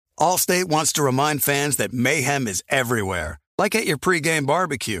Allstate wants to remind fans that mayhem is everywhere, like at your pregame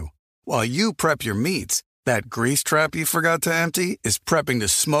barbecue. While you prep your meats, that grease trap you forgot to empty is prepping to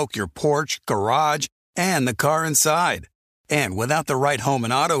smoke your porch, garage, and the car inside. And without the right home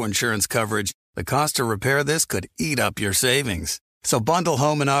and auto insurance coverage, the cost to repair this could eat up your savings. So bundle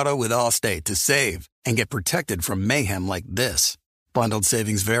home and auto with Allstate to save and get protected from mayhem like this. Bundled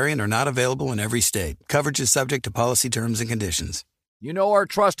savings vary and are not available in every state. Coverage is subject to policy terms and conditions. You know our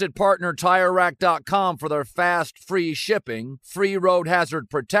trusted partner, TireRack.com, for their fast, free shipping, free road hazard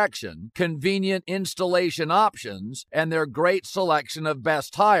protection, convenient installation options, and their great selection of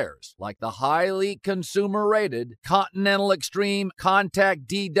best tires, like the highly consumer-rated Continental Extreme Contact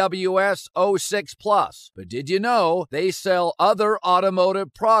DWS 06+. But did you know they sell other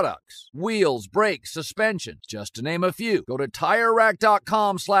automotive products? Wheels, brakes, suspension, just to name a few. Go to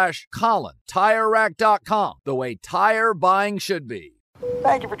TireRack.com/Colin. TireRack.com, the way tire buying should be.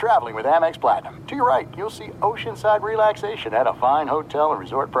 Thank you for traveling with Amex Platinum. To your right, you'll see oceanside relaxation at a fine hotel and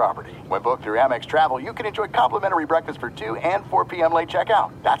resort property. When booked through Amex Travel, you can enjoy complimentary breakfast for 2 and 4 p.m. late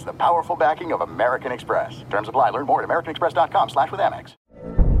checkout. That's the powerful backing of American Express. Terms apply. Learn more at americanexpress.com/withAmex.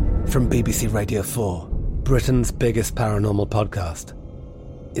 From BBC Radio 4, Britain's biggest paranormal podcast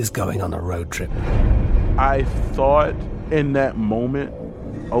is going on a road trip. I thought in that moment,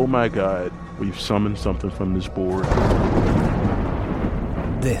 oh my God, we've summoned something from this board.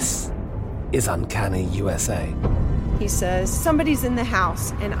 This is Uncanny USA. He says, somebody's in the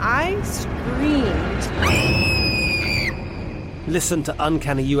house, and I screamed. Listen to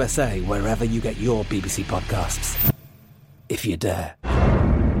Uncanny USA wherever you get your BBC podcasts, if you dare.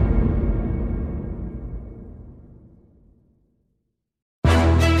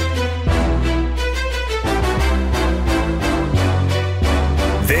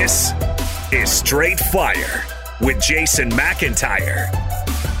 This is Straight Fire with Jason McIntyre.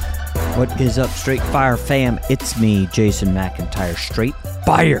 What is up, Straight Fire fam? It's me, Jason McIntyre. Straight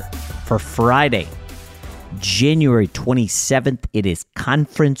Fire for Friday, January 27th. It is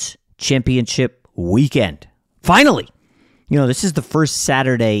Conference Championship weekend. Finally! You know, this is the first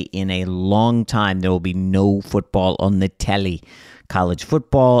Saturday in a long time. There will be no football on the telly. College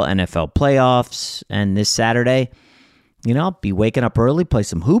football, NFL playoffs, and this Saturday, you know, I'll be waking up early, play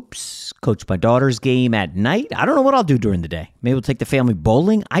some hoops, coach my daughter's game at night. I don't know what I'll do during the day. Maybe we'll take the family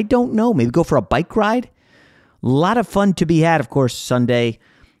bowling. I don't know. Maybe go for a bike ride. A lot of fun to be had. Of course, Sunday,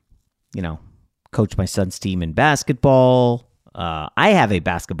 you know, coach my son's team in basketball. I have a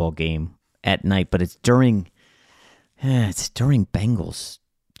basketball game at night, but it's during Bengals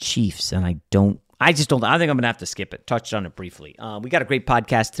Chiefs, and I think I'm going to have to skip it. Touched on it briefly. We got a great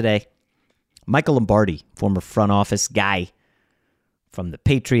podcast today. Michael Lombardi, former front office guy from the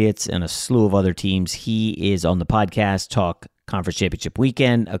Patriots and a slew of other teams. He is on the podcast, talk Conference Championship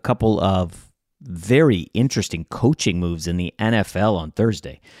weekend, a couple of very interesting coaching moves in the NFL on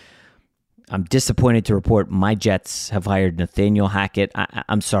Thursday. I'm disappointed to report my Jets have hired Nathaniel Hackett.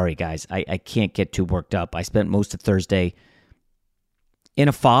 I'm sorry, guys. I can't get too worked up. I spent most of Thursday in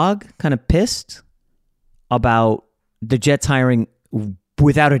a fog, kind of pissed about the Jets hiring,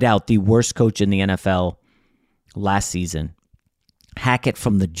 without a doubt, the worst coach in the NFL last season. Hackett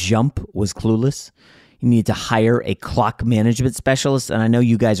from the jump was clueless. You need to hire a clock management specialist. And I know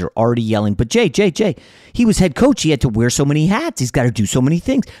you guys are already yelling, but Jay, he was head coach. He had to wear so many hats. He's got to do so many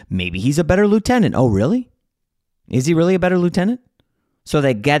things. Maybe he's a better lieutenant. Oh, really? Is he really a better lieutenant? So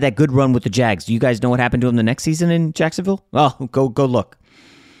they got that good run with the Jags. Do you guys know what happened to him the next season in Jacksonville? Oh, go look.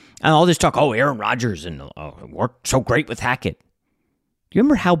 And all this talk, Aaron Rodgers and worked so great with Hackett. Do you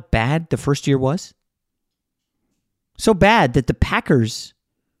remember how bad the first year was? So bad that the Packers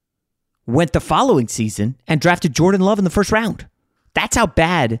went the following season and drafted Jordan Love in the first round. That's how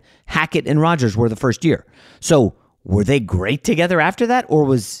bad Hackett and Rodgers were the first year. So were they great together after that? Or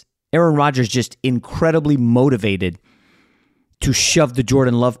was Aaron Rodgers just incredibly motivated to shove the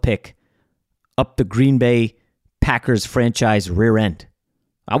Jordan Love pick up the Green Bay Packers franchise rear end?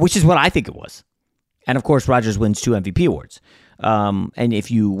 Which is what I think it was. And of course, Rodgers wins 2 MVP awards. And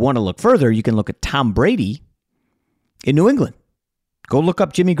if you want to look further, you can look at Tom Brady in New England. Go look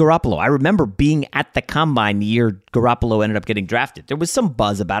up Jimmy Garoppolo. I remember being at the Combine the year Garoppolo ended up getting drafted. There was some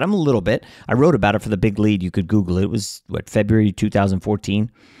buzz about him a little bit. I wrote about it for the Big Lead. You could Google it. It was, February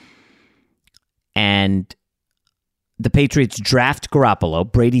 2014. And the Patriots draft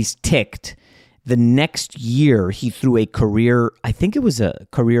Garoppolo. Brady's ticked. The next year, he threw a career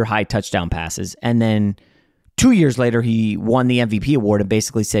high touchdown passes. And then 2 years later, he won the MVP award and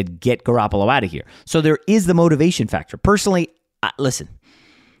basically said, get Garoppolo out of here. So there is the motivation factor. Personally, listen,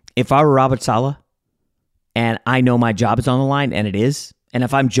 if I were Robert Saleh and I know my job is on the line, and it is, And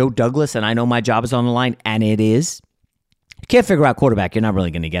if I'm Joe Douglas and I know my job is on the line, and it is, you can't figure out quarterback, you're not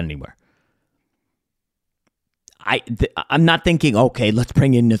really going to get anywhere. I'm not thinking, okay, let's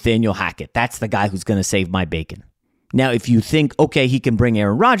bring in Nathaniel Hackett. That's the guy who's going to save my bacon. Now, if you think, okay, he can bring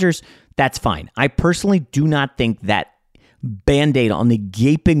Aaron Rodgers, that's fine. I personally do not think that Band-Aid on the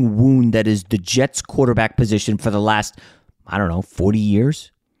gaping wound that is the Jets quarterback position for the last, 40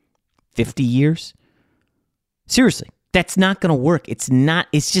 years, 50 years. Seriously, that's not going to work. It's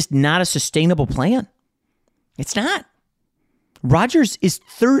just not a sustainable plan. It's not. Rodgers is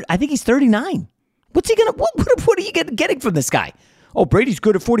I think he's 39. What's he gonna? What are you getting from this guy? Oh, Brady's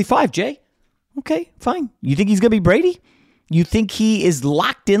good at 45, Jay. Okay, fine. You think he's gonna be Brady? You think he is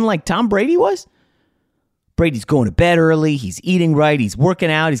locked in like Tom Brady was? Brady's going to bed early. He's eating right. He's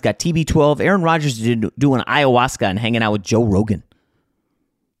working out. He's got TB12. Aaron Rodgers is doing ayahuasca and hanging out with Joe Rogan.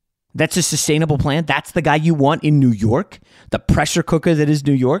 That's a sustainable plan? That's the guy you want in New York? The pressure cooker that is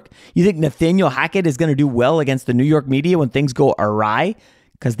New York? You think Nathaniel Hackett is going to do well against the New York media when things go awry?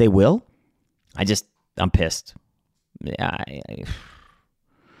 Because they will. I'm pissed. At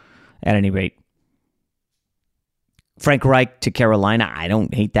any rate, Frank Reich to Carolina, I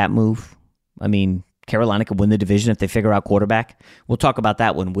don't hate that move. I mean, Carolina could win the division if they figure out quarterback. We'll talk about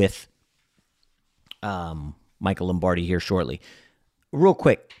that one with Michael Lombardi here shortly. Real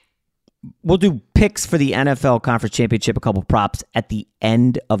quick, we'll do picks for the NFL Conference Championship, a couple props at the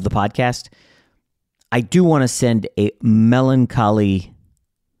end of the podcast. I do want to send a melancholy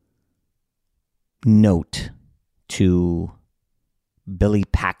note to Billy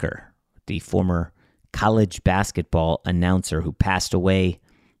Packer, the former college basketball announcer who passed away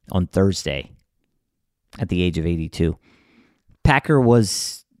on Thursday at the age of 82. Packer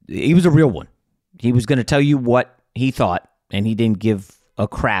was a real one. He was going to tell you what he thought, and he didn't give a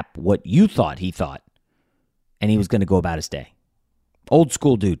crap what you thought he thought, and he was going to go about his day. Old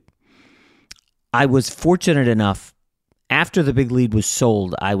school dude. I was fortunate enough, after the big lead was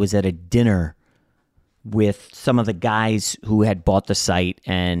sold, I was at a dinner with some of the guys who had bought the site,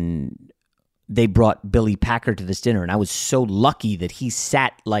 and they brought Billy Packer to this dinner, and I was so lucky that he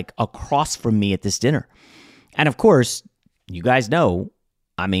sat like across from me at this dinner. And of course, you guys know,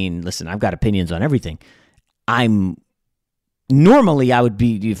 listen, I've got opinions on everything. Normally I would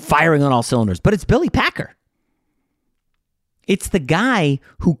be firing on all cylinders, but it's Billy Packer. It's the guy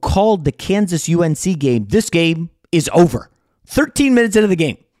who called the Kansas UNC game. This game is over. 13 minutes into the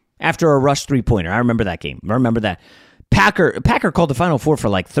game after a rush three-pointer. I remember that game. I remember that. Packer called the Final Four for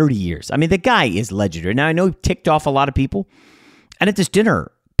like 30 years. The guy is legendary. Now, I know he ticked off a lot of people. And at this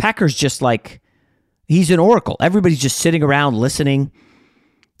dinner, Packer's just like, he's an oracle. Everybody's just sitting around listening.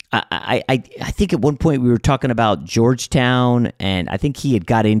 I think at one point we were talking about Georgetown, and I think he had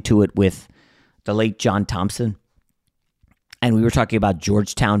got into it with the late John Thompson. And we were talking about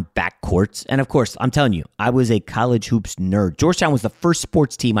Georgetown backcourts. And of course, I'm telling you, I was a college hoops nerd. Georgetown was the first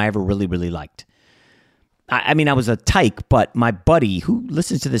sports team I ever really, really liked. I was a tyke, but my buddy, who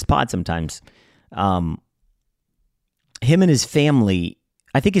listens to this pod sometimes, him and his family,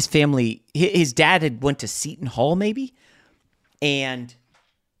 I think his dad had went to Seton Hall maybe, and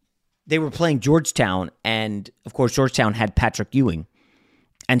they were playing Georgetown, and of course Georgetown had Patrick Ewing,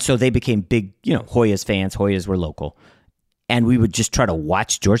 and so they became big, Hoyas fans. Hoyas were local. And we would just try to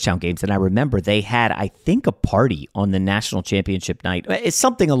watch Georgetown games. And I remember they had, I think, a party on the national championship night. It's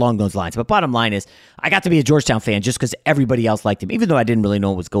something along those lines. But bottom line is, I got to be a Georgetown fan just because everybody else liked him, even though I didn't really know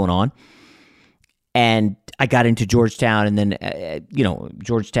what was going on. And I got into Georgetown, and then,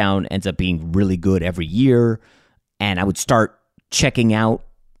 Georgetown ends up being really good every year. And I would start checking out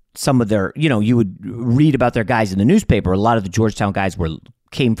some of their, you would read about their guys in the newspaper. A lot of the Georgetown guys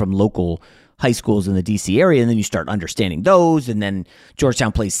came from local high schools in the D.C. area, and then you start understanding those, and then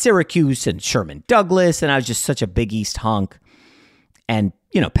Georgetown plays Syracuse and Sherman Douglas, and I was just such a Big East hunk. And,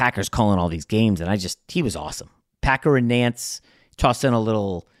 Packer's calling all these games, and he was awesome. Packer and Nance, tossed in a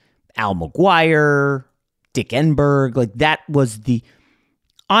little Al McGuire, Dick Enberg, like that was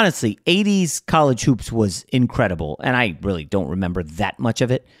honestly, 80s college hoops was incredible, and I really don't remember that much of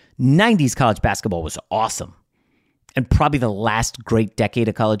it. 90s college basketball was awesome. And probably the last great decade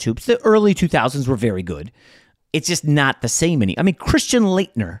of college hoops. The early 2000s were very good. It's just not the same anymore. Christian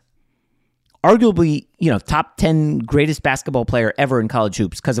Laettner, arguably, top 10 greatest basketball player ever in college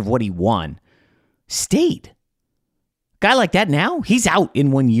hoops because of what he won, stayed. Guy like that now, he's out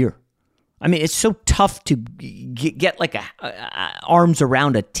in 1 year. It's so tough to get like arms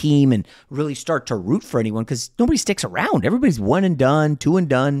around a team and really start to root for anyone because nobody sticks around. Everybody's one and done, two and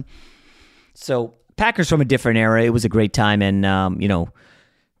done. So Packers from a different era. It was a great time, and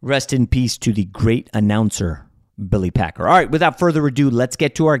rest in peace to the great announcer Billy Packer. All right, without further ado, let's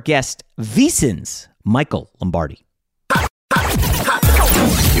get to our guest, VSiN's Michael Lombardi.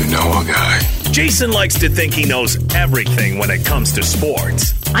 You know a guy. Jason likes to think he knows everything when it comes to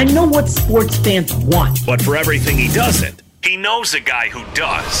sports. I know what sports fans want. But for everything he doesn't, he knows a guy who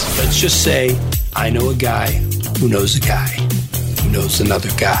does. Let's just say I know a guy who knows a guy who knows another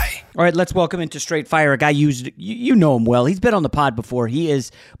guy. All right, let's welcome into Straight Fire a guy you know him well. He's been on the pod before. He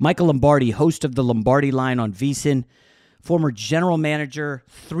is Michael Lombardi, host of the Lombardi Line on VSiN, former general manager,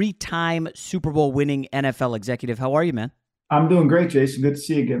 3-time Super Bowl winning NFL executive. How are you, man? I'm doing great, Jason. Good to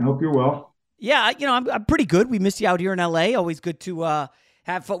see you again. Hope you're well. Yeah, I'm pretty good. We miss you out here in LA. Always good to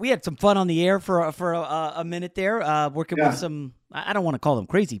have fun. We had some fun on the air for a minute there, working with some. I don't want to call them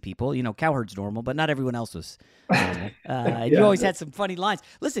crazy people. Cowherd's normal, but not everyone else was normal. You always had some funny lines.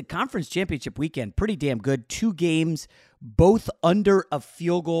 Listen, conference championship weekend, pretty damn good. 2 games, both under a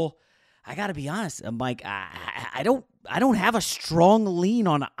field goal. I got to be honest, Mike. I don't have a strong lean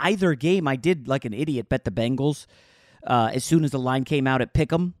on either game. I did, like an idiot, bet the Bengals as soon as the line came out at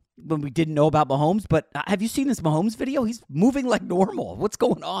Pick'em when we didn't know about Mahomes. But have you seen this Mahomes video? He's moving like normal. What's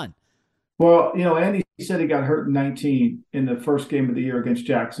going on? Well, Andy said he got hurt in 19 in the first game of the year against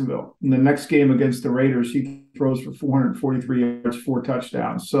Jacksonville. In the next game against the Raiders, he throws for 443 yards, 4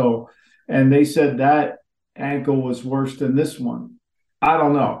 touchdowns. And they said that ankle was worse than this one. I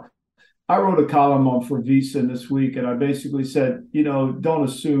don't know. I wrote a column on for VSiN this week, and I basically said, don't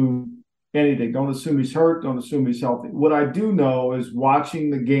assume anything. Don't assume he's hurt. Don't assume he's healthy. What I do know is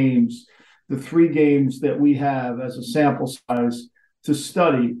watching the games, the 3 games that we have as a sample size to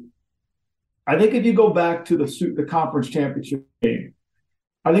study. I think if you go back to the conference championship game,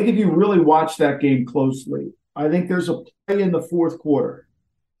 I think if you really watch that game closely, I think there's a play in the fourth quarter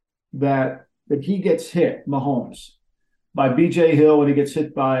that he gets hit, Mahomes, by B.J. Hill, and he gets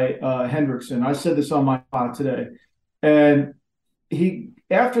hit by Hendrickson. I said this on my pod today. And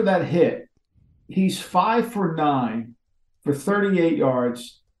after that hit, he's 5 for 9 for 38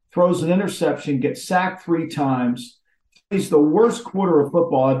 yards, throws an interception, gets sacked 3 times. He's the worst quarter of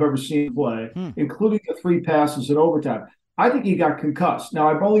football I've ever seen play, including the 3 passes in overtime. I think he got concussed. Now,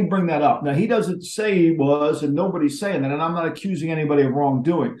 I only bring that up. Now, he doesn't say he was, and nobody's saying that, and I'm not accusing anybody of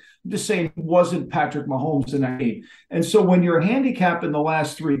wrongdoing. I'm just saying he wasn't Patrick Mahomes in that game. And so when you're handicapped in the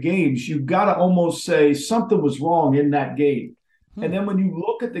last 3 games, you've got to almost say something was wrong in that game. And then when you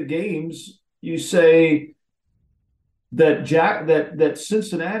look at the games, you say that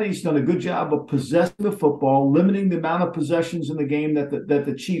Cincinnati's done a good job of possessing the football, limiting the amount of possessions in the game that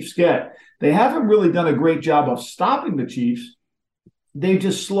the Chiefs get. They haven't really done a great job of stopping the Chiefs. They've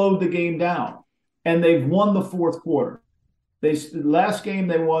just slowed the game down, and they've won the fourth quarter. The last game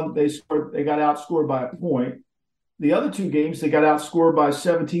they won, they got outscored by a point. The other 2 games, they got outscored by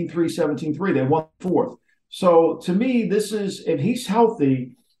 17-3, 17-3. They won the fourth. So to me, this is, if he's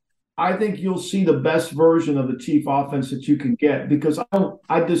healthy, I think you'll see the best version of the Chief offense that you can get, because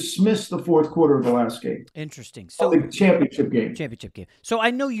I dismissed the fourth quarter of the last game. Interesting. So the championship game. So I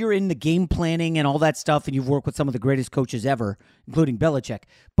know you're in the game planning and all that stuff, and you've worked with some of the greatest coaches ever, including Belichick.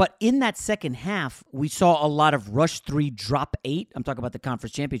 But in that second half, we saw a lot of rush 3, drop 8. I'm talking about the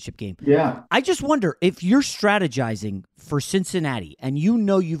conference championship game. Yeah. I just wonder if you're strategizing for Cincinnati, and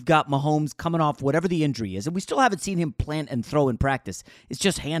you've got Mahomes coming off whatever the injury is, and we still haven't seen him plant and throw in practice. It's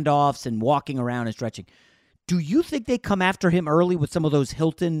just handoffs and walking around and stretching. Do you think they come after him early with some of those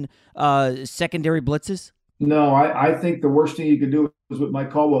Hilton secondary blitzes? No, I think the worst thing you could do is what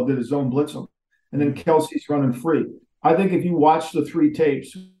Mike Caldwell did, is zone blitz him, and then Kelsey's running free. I think if you watch the 3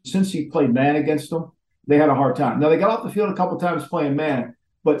 tapes, since he played man against them, they had a hard time. Now, they got off the field a couple times playing man,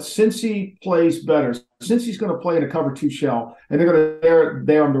 but since he plays better, since he's going to play in a cover 2 shell, and they're going to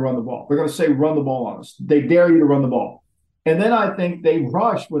dare him to run the ball. They're going to say, run the ball on us. They dare you to run the ball. And then I think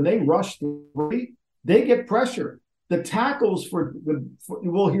when they rush 3, they get pressure. The tackles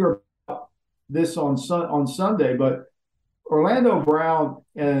we'll hear about this on Sunday, but Orlando Brown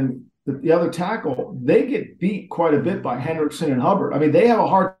and the other tackle, they get beat quite a bit by Hendrickson and Hubbard. I mean, they have a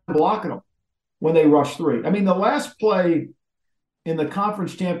hard time blocking them when they rush 3. I mean, the last play in the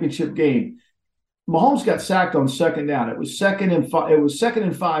conference championship game, Mahomes got sacked on second down. It was second and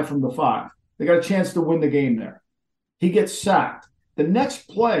 5 from the 5. They got a chance to win the game there. He gets sacked. The next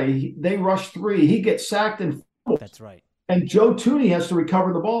play, they rush 3. He gets sacked and fumbles. That's right. And Joe Thuney has to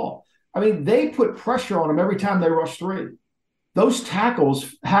recover the ball. I mean, they put pressure on him every time they rush 3. Those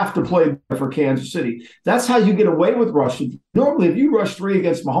tackles have to play for Kansas City. That's how you get away with rushing. Normally, if you rush 3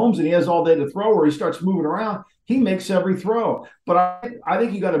 against Mahomes and he has all day to throw, or he starts moving around, he makes every throw. But I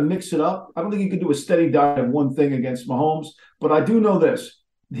think you got to mix it up. I don't think you can do a steady diet of one thing against Mahomes. But I do know this.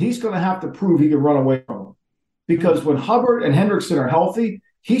 He's going to have to prove he can run away from him. because when Hubbard and Hendrickson are healthy,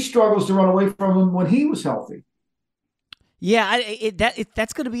 he struggles to run away from him when he was healthy. Yeah,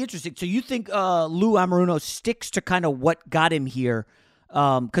 that's going to be interesting. So you think Lou Anarumo sticks to kind of what got him here?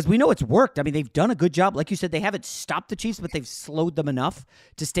 Because we know it's worked. I mean, they've done a good job. Like you said, they haven't stopped the Chiefs, but they've slowed them enough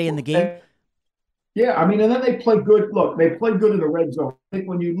to stay in the game. Yeah, I mean, and then they play good. Look, they play good in the red zone. I think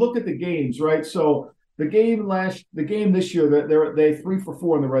when you look at the games, right? So the game this year, they 3 for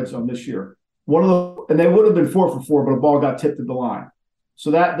 4 in the red zone this year. And they would have been 4 for 4, but a ball got tipped at the line.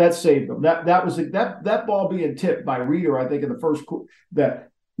 So that saved them. That ball being tipped by Reeder, I think, in the first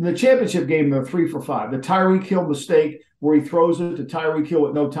in the championship game, they're 3 for 5. The Tyreek Hill mistake where he throws it to Tyreek Hill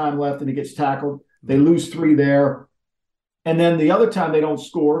with no time left and he gets tackled. They lose 3 there. And then the other time they don't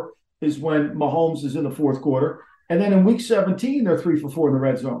score is when Mahomes is in the fourth quarter. And then in week 17, they're 3 for 4 in the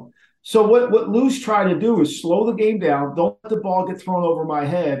red zone. So what Lou's trying to do is slow the game down. Don't let the ball get thrown over my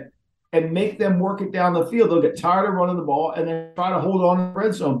head and make them work it down the field. They'll get tired of running the ball and then try to hold on in the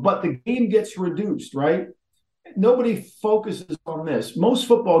red zone. But the game gets reduced, right? Nobody focuses on this. Most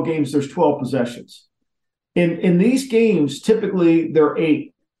football games, there's 12 possessions. In these games, typically they're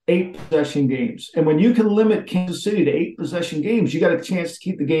 8 possession games. And when you can limit Kansas City to 8 possession games, you got a chance to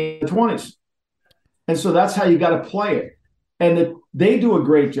keep the game in the 20s. And so that's how you got to play it. And they do a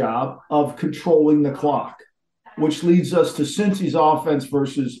great job of controlling the clock, which leads us to Cincy's offense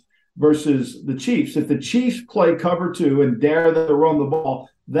versus the Chiefs. If the Chiefs play cover 2 and dare them to run the ball,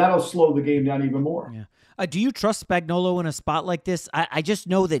 that'll slow the game down even more. Yeah. Do you trust Spagnuolo in a spot like this? I just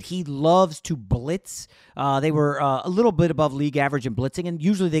know that he loves to blitz. They were a little bit above league average in blitzing, and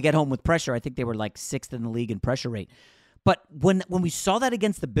usually they get home with pressure. I think they were like 6th in the league in pressure rate. But when we saw that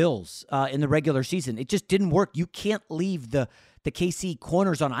against the Bills in the regular season, it just didn't work. You can't leave the KC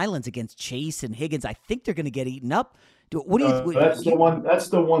corners on islands against Chase and Higgins. I think they're going to get eaten up. That's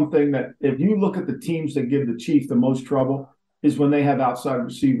the one thing that if you look at the teams that give the Chiefs the most trouble is when they have outside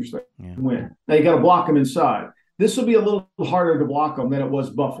receivers that win. Now you got to block them inside. This will be a little harder to block them than it was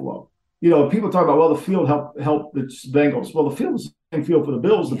Buffalo. You know, people talk about, well, the field helped the Bengals. Well, the field was the same field for the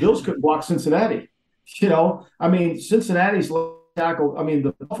Bills. The Bills couldn't block Cincinnati. You know, I mean, Cincinnati's left tackle. I mean,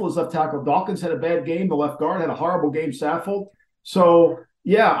 the Buffalo's left tackle. Dawkins had a bad game. The left guard had a horrible game. Saffold. So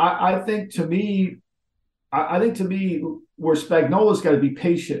yeah, I think to me, where Spagnuolo's got to be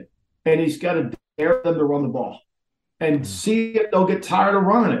patient and he's got to dare them to run the ball and see if they'll get tired of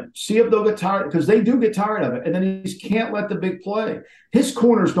running it. See if they'll get tired, because they do get tired of it. And then he can't let the big play. His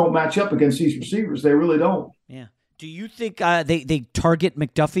corners don't match up against these receivers. They really don't. Yeah. Do you think they target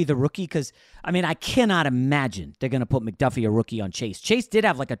McDuffie, the rookie? Because, I mean, I cannot imagine they're going to put McDuffie, a rookie, on Chase. Chase did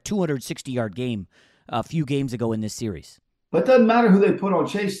have like a 260-yard game a few games ago in this series. But it doesn't matter who they put on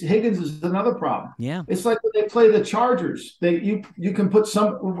Chase. Higgins is another problem. Yeah. It's like when they play the Chargers. You can put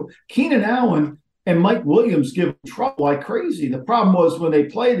Keenan Allen and Mike Williams give trouble like crazy. The problem was when they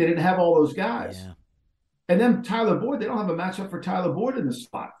played, they didn't have all those guys. Yeah. And then Tyler Boyd, they don't have a matchup for Tyler Boyd in the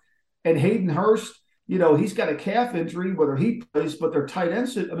spot. And Hayden Hurst, you know, he's got a calf injury, whether he plays, but they're tight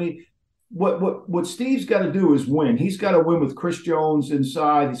ends. I mean, what Steve's got to do is win. He's got to win with Chris Jones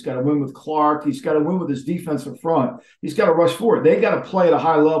inside. He's got to win with Clark. He's got to win with his defensive front. He's got to rush forward. They got to play at a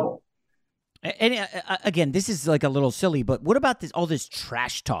high level. And again, this is like a little silly, but what about all this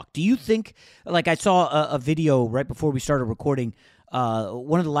trash talk? Do you think, like I saw a video right before we started recording,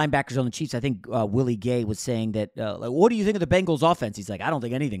 one of the linebackers on the Chiefs, I think Willie Gay, was saying that, what do you think of the Bengals offense? He's like, I don't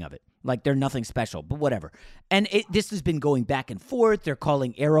think anything of it. Like, they're nothing special, but whatever. And this has been going back and forth. They're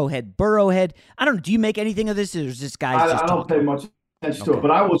calling Arrowhead Burrowhead. I don't know. Do you make anything of this, or is this guy just I don't pay much attention to it, but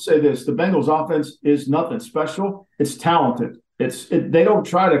I will say this. The Bengals offense is nothing special. It's talented. They don't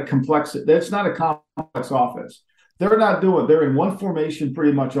try to complex it. It's not a complex offense. They're in one formation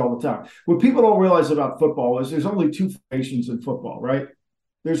pretty much all the time. What people don't realize about football is there's only 2 formations in football, right?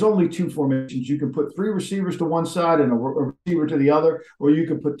 There's only 2 formations. You can put 3 receivers to one side and a receiver to the other, or you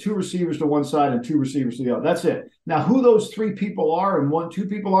can put 2 receivers to one side and 2 receivers to the other. That's it. Now, who those 3 people are and 2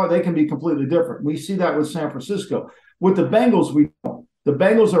 people are, they can be completely different. We see that with San Francisco. With the Bengals, we don't. The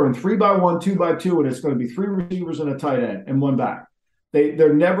Bengals are in 3-by-1, 2-by-2, and it's going to be 3 receivers and a tight end and 1 back.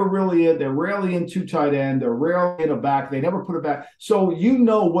 They're never really in. They're rarely in 2 tight end. They're rarely in a back. They never put it back. So you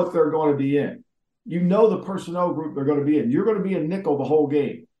know what they're going to be in. You know the personnel group they're going to be in. You're going to be in nickel the whole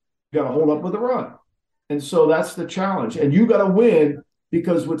game. You got to hold up with the run. And so that's the challenge. And you got to win,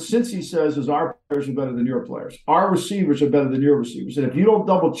 because what Cincy says is our players are better than your players. Our receivers are better than your receivers. And if you don't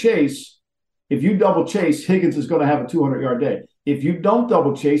double chase, Higgins is going to have a 200-yard day. If you don't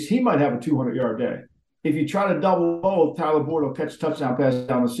double chase, he might have a 200-yard day. If you try to double both, Tyler Boyd will catch a touchdown pass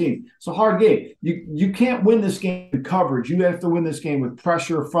down the seam. It's a hard game. You can't win this game in coverage. You have to win this game with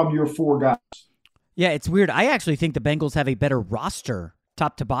pressure from your 4 guys. Yeah, it's weird. I actually think the Bengals have a better roster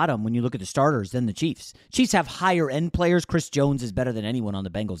top to bottom when you look at the starters than the Chiefs. Chiefs have higher end players. Chris Jones is better than anyone on the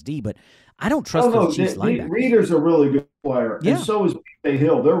Bengals D, but I don't trust those Chiefs linebackers. Reeder's a really good player, yeah. And so is B.J.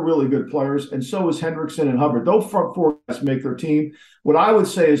 Hill. They're really good players, and so is Hendrickson and Hubbard. Those front four guys make their team. What I would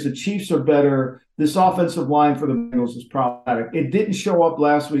say is the Chiefs are better. This offensive line for the Bengals is problematic. It didn't show up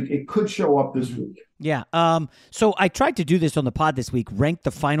last week. It could show up this week. Yeah. So I tried to do this on the pod this week, rank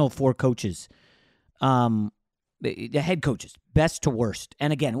the final four coaches. The head coaches, best to worst.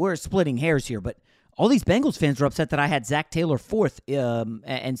 And again, we're splitting hairs here, but all these Bengals fans are upset that I had Zach Taylor fourth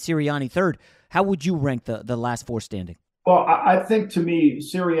and Sirianni third. How would you rank the last four standing? Well, I think to me,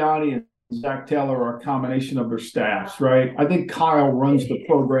 Sirianni and Zach Taylor are a combination of their staffs, right? I think Kyle runs the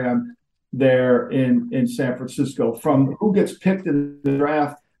program there in San Francisco, from who gets picked in the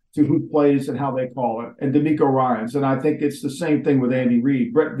draft to who plays and how they call it, and DeMeco Ryans. And I think it's the same thing with Andy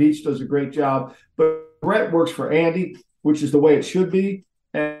Reid. Brett Veach does a great job, but Brett works for Andy, which is the way it should be,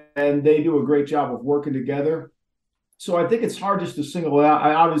 and they do a great job of working together. So I think it's hard just to single it out.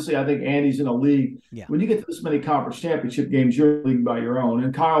 I think Andy's in a league. Yeah. When you get to this many conference championship games, you're a league by your own,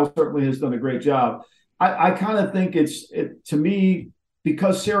 and Kyle certainly has done a great job. I kind of think to me,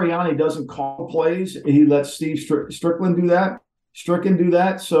 because Sirianni doesn't call plays, he lets Steve Strickland do that.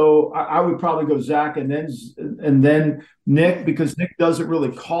 So I would probably go Zach and then Nick, because Nick doesn't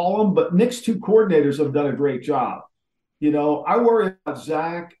really call them, but Nick's two coordinators have done a great job. You know, I worry about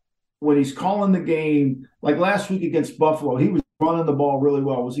Zach when he's calling the game. Like last week against Buffalo, he was running the ball really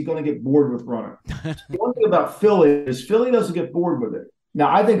well. Was he going to get bored with running? One thing about Philly is Philly doesn't get bored with it.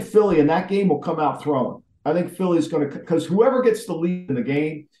 Now, I think Philly in that game will come out throwing. I think Philly's going to, because whoever gets the lead in the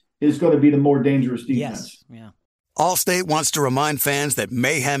game is going to be the more dangerous defense. Yes, yeah. Allstate wants to remind fans that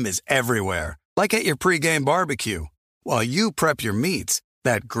mayhem is everywhere, like at your pregame barbecue. While you prep your meats,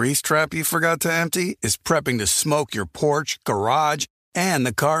 that grease trap you forgot to empty is prepping to smoke your porch, garage, and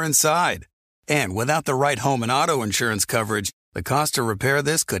the car inside. And without the right home and auto insurance coverage, the cost to repair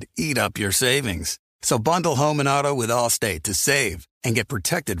this could eat up your savings. So bundle home and auto with Allstate to save and get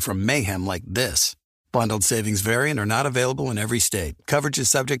protected from mayhem like this. Bundled savings vary and are not available in every state. Coverage is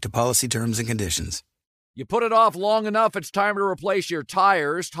subject to policy terms and conditions. You put it off long enough, it's time to replace your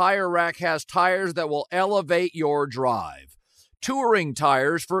tires. Tire Rack has tires that will elevate your drive. Touring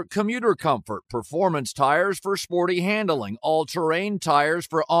tires for commuter comfort, performance tires for sporty handling, all-terrain tires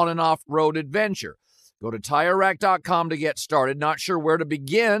for on- and off-road adventure. Go to TireRack.com to get started. Not sure where to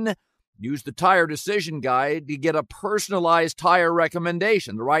begin? Use the Tire Decision Guide to get a personalized tire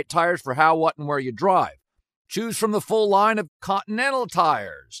recommendation, the right tires for how, what, and where you drive. Choose from the full line of Continental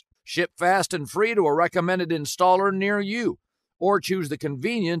tires. Ship fast and free to a recommended installer near you. Or choose the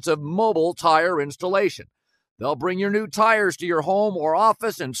convenience of mobile tire installation. They'll bring your new tires to your home or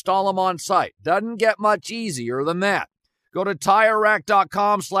office and install them on site. Doesn't get much easier than that. Go to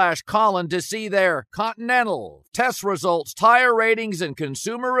TireRack.com/Colin to see their Continental test results, tire ratings, and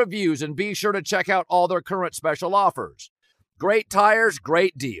consumer reviews, and be sure to check out all their current special offers. Great tires,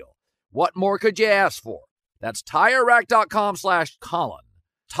 great deal. What more could you ask for? That's TireRack.com/Colin.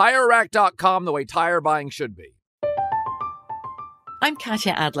 TireRack.com, the way tire buying should be. I'm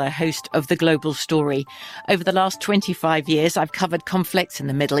Katya Adler, host of The Global Story. Over the last 25 years, I've covered conflicts in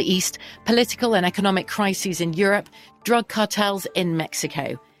the Middle East, political and economic crises in Europe, drug cartels in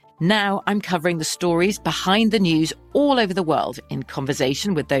Mexico. Now I'm covering the stories behind the news all over the world in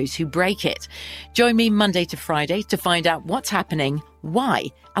conversation with those who break it. Join me Monday to Friday to find out what's happening, why,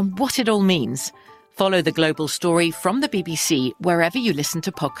 and what it all means. Follow The Global Story from the BBC wherever you listen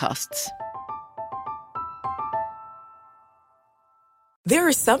to podcasts. There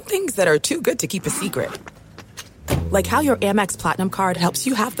are some things that are too good to keep a secret. Like how your Amex Platinum card helps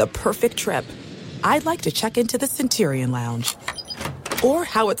you have the perfect trip. I'd like to check into the Centurion Lounge. Or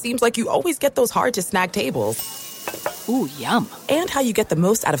how it seems like you always get those hard-to-snag tables. Ooh, yum. And how you get the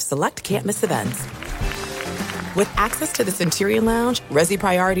most out of select can't-miss events. With access to the Centurion Lounge, Resi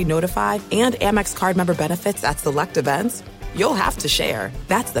Priority Notified, and Amex card member benefits at select events, you'll have to share.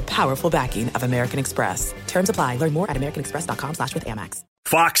 That's the powerful backing of American Express. Terms apply. Learn more at americanexpress.com/withAmex.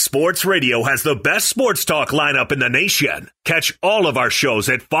 Fox Sports Radio has the best sports talk lineup in the nation. Catch all of our shows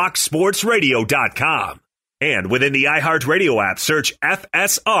at foxsportsradio.com. And within the iHeartRadio app, search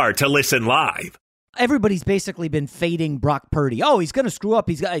FSR to listen live. Everybody's basically been fading Brock Purdy. Oh, he's going to screw up.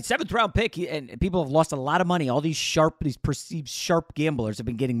 He's got a 7th-round pick, and people have lost a lot of money. All these perceived sharp gamblers have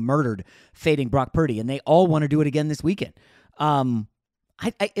been getting murdered fading Brock Purdy, and they all want to do it again this weekend. When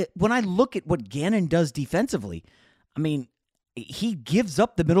I look at what Gannon does defensively, I mean, he gives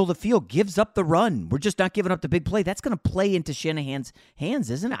up the middle of the field, gives up the run. We're just not giving up the big play. That's going to play into Shanahan's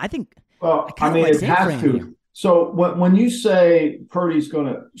hands, isn't it? I think Well, I mean, it has to. So when you say Purdy's going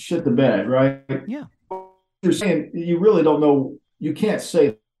to shit the bed, right? Yeah. You're saying you really don't know. You can't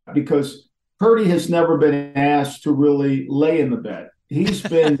say that because Purdy has never been asked to really lay in the bed. He's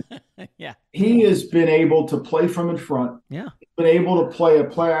been, he has been able to play from in front. Yeah. He's been able to play a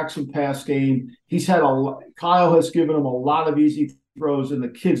play action pass game. He's had Kyle has given him a lot of easy throws, and the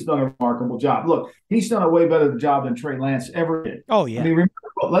kid's done a remarkable job. Look, he's done a way better job than Trey Lance ever did. Oh, yeah. I mean, remember,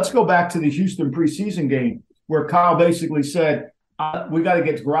 let's go back to the Houston preseason game where Kyle basically said, we got to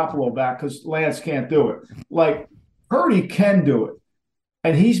get Garoppolo back because Lance can't do it. Like, Purdy can do it,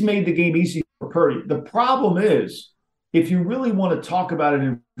 and he's made the game easy for Purdy. The problem is, if you really want to talk about it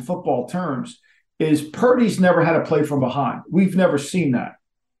in football terms, is Purdy's never had to play from behind. We've never seen that.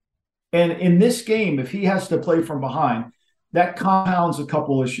 And in this game, if he has to play from behind, that compounds a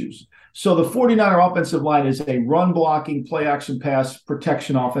couple issues. So the 49er offensive line is a run-blocking, play-action pass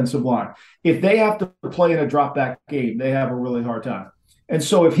protection offensive line. If they have to play in a drop-back game, they have a really hard time. And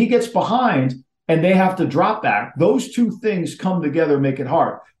so if he gets behind and they have to drop back, those two things come together and make it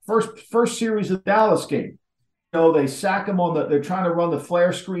hard. First series of the Dallas game, they sack him they're trying to run the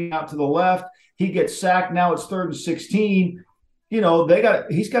flare screen out to the left. He gets sacked. Now it's 3rd and 16.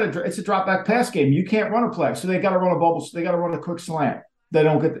 It's a drop back pass game. You can't run a play. So they got to run a bubble. They got to run a quick slant. They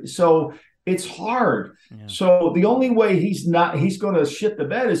don't get so it's hard. Yeah. So the only way he's going to shit the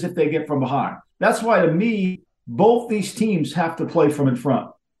bed is if they get from behind. That's why, to me, both these teams have to play from in front.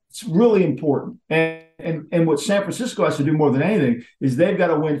 It's really important. And what San Francisco has to do more than anything is they've got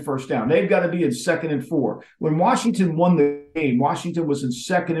to win first down. They've got to be in 2nd and 4. When Washington won the game, Washington was in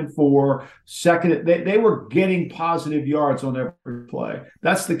 2nd and 4. They were getting positive yards on every play.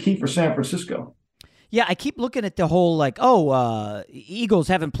 That's the key for San Francisco. Yeah, I keep looking at the whole Eagles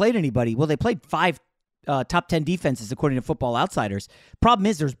haven't played anybody. Well, they played 5 top 10 defenses according to Football Outsiders. Problem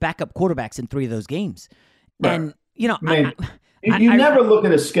is there's backup quarterbacks in 3 of those games. Right. And, you never look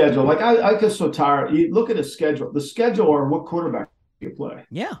at a schedule. Like I get so tired. You look at a schedule. The schedule or what quarterback you play.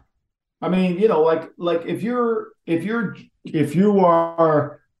 Yeah. I mean, like if you are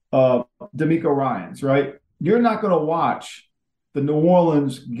DeMeco Ryans, right? You're not going to watch the New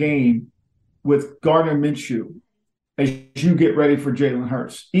Orleans game with Gardner Minshew as you get ready for Jalen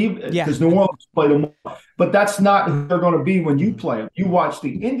Hurts. Because New Orleans played them, but that's not who they're going to be when you play them. You watch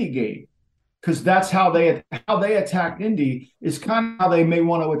the Indy game. Because that's how they attack Indy is kind of how they may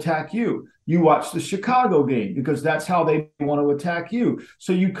want to attack you. You watch the Chicago game because that's how they want to attack you.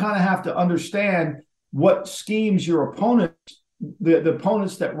 So you kind of have to understand what schemes your opponent, the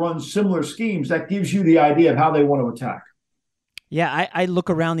opponents that run similar schemes, that gives you the idea of how they want to attack. Yeah, I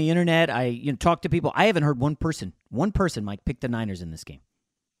look around the internet. I talk to people. I haven't heard one person, Mike, pick the Niners in this game.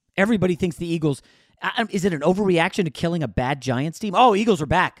 Everybody thinks the Eagles. Is it an overreaction to killing a bad Giants team? Oh, Eagles are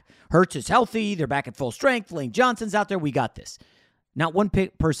back. Hurts is healthy. They're back at full strength. Lane Johnson's out there. We got this. Not one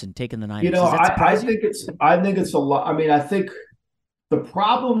person taking the Niners. I think it's a lot. I mean, I think the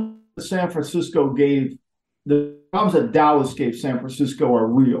problem that San Francisco gave, the problems that Dallas gave San Francisco are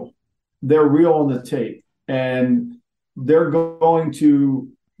real. They're real on the tape, and they're going to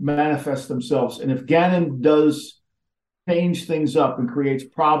manifest themselves. And if Gannon does change things up and creates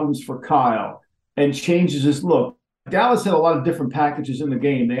problems for Kyle and changes his look, Dallas had a lot of different packages in the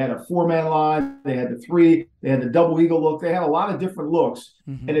game. They had a 4-man line. They had the 3. They had the double eagle look. They had a lot of different looks.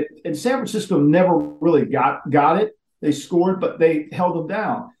 Mm-hmm. And San Francisco never really got it. They scored, but they held them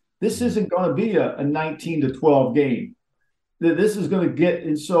down. This isn't going to be a 19-12 game. This is going to get –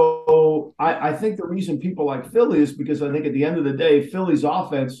 and so I think the reason people like Philly is because I think at the end of the day, Philly's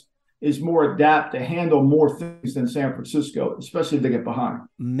offense is more adapt to handle more things than San Francisco, especially if they get behind.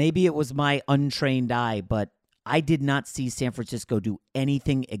 Maybe it was my untrained eye, but I did not see San Francisco do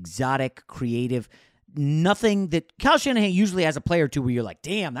anything exotic, creative, nothing that Kyle Shanahan usually has a play or two where you're like,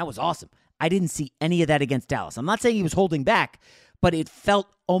 damn, that was awesome. I didn't see any of that against Dallas. I'm not saying he was holding back, but it felt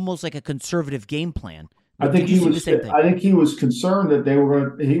almost like a conservative game plan. I think he was concerned that they were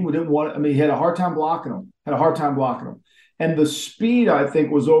going to, he didn't want, I mean, he had a hard time blocking them. And the speed, I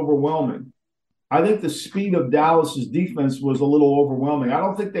think, was overwhelming. I think the speed of Dallas's defense was a little overwhelming.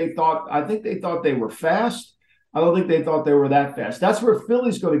 I think they thought they were fast. I don't think they thought they were that fast. That's where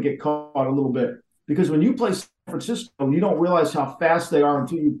Philly's going to get caught a little bit. Because when you play San Francisco, you don't realize how fast they are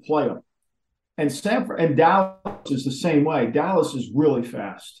until you play them. And Dallas is the same way. Dallas is really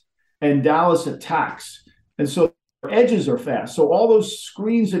fast. And Dallas attacks. And so their edges are fast. So all those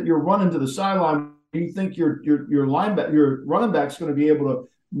screens that you're running to the sideline, you think your running back's going to be able to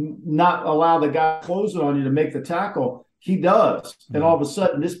not allow the guy closing on you to make the tackle. He does. And all of a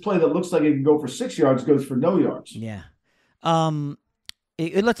sudden, this play that looks like it can go for 6 yards goes for no yards. Yeah.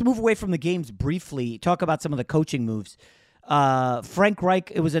 Let's move away from the games briefly. Talk about some of the coaching moves. Frank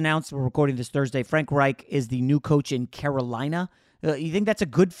Reich, it was announced, we're recording this Thursday, Frank Reich is the new coach in Carolina. You think that's a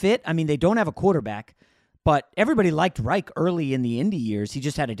good fit? I mean, they don't have a quarterback, but everybody liked Reich early in the Indy years. He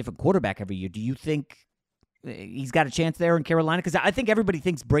just had a different quarterback every year. Do you think he's got a chance there in Carolina? Because I think everybody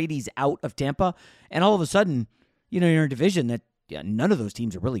thinks Brady's out of Tampa, and all of a sudden, you're in a division that none of those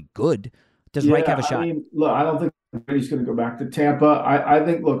teams are really good. Does Reich have a shot? I mean, look, I don't think Brady's going to go back to Tampa. I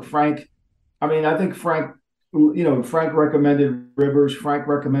think Frank recommended Rivers, Frank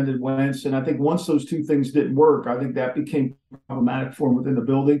recommended Wentz, and I think once those two things didn't work, I think that became problematic for him within the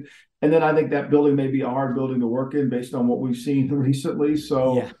building. And then I think that building may be a hard building to work in based on what we've seen recently.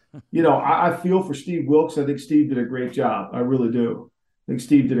 So, I feel for Steve Wilks. I think Steve did a great job. I really do. I think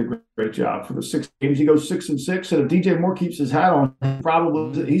Steve did a great job. For the 6 games, he goes 6-6. And if DJ Moore keeps his hat on,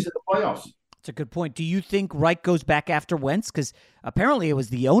 probably he's in the playoffs. That's a good point. Do you think Reich goes back after Wentz? Because apparently it was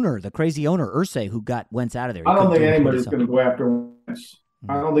the crazy owner, Irsay, who got Wentz out of there. I don't think anybody's going to go after Wentz.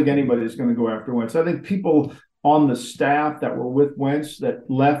 I don't think anybody's going to go after Wentz. I think people on the staff that were with Wentz that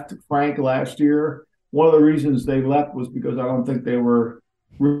left Frank last year, one of the reasons they left was because I don't think they were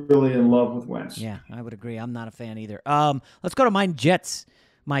really in love with Wentz. Yeah, I would agree. I'm not a fan either. Let's go to mine Jets,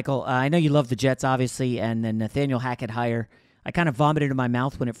 Michael. I know you love the Jets, obviously, and then Nathaniel Hackett hire. I kind of vomited in my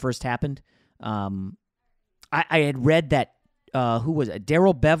mouth when it first happened. I had read that who was it?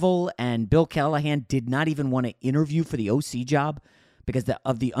 Darrell Bevell and Bill Callahan did not even want to interview for the OC job because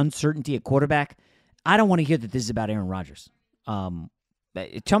of the uncertainty at quarterback. I don't want to hear that this is about Aaron Rodgers.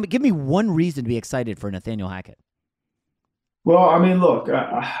 Give me one reason to be excited for Nathaniel Hackett. Well, I mean, look,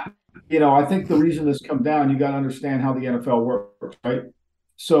 I think the reason this come down, you got to understand how the NFL works, right?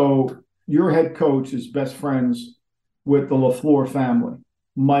 So your head coach is best friends with the LaFleur family,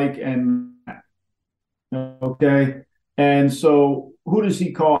 Mike and Matt. Okay. And so who does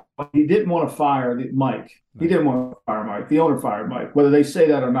he call? He didn't want to fire Mike. He didn't want to fire Mike. The owner fired Mike, whether they say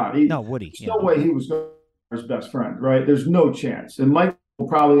that or not. Woody. There's no way he was going to fire his best friend, right? There's no chance. And Mike will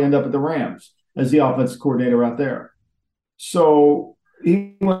probably end up at the Rams as the offensive coordinator out there. So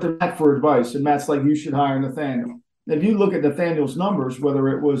he went to Matt for advice, and Matt's like, you should hire Nathaniel. If you look at Nathaniel's numbers, whether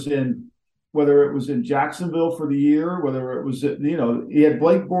it was in Jacksonville for the year, whether it was, he had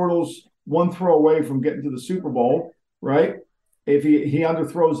Blake Bortles one throw away from getting to the Super Bowl, right? If he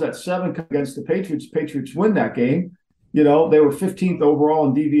underthrows that 7 against the Patriots win that game. They were 15th overall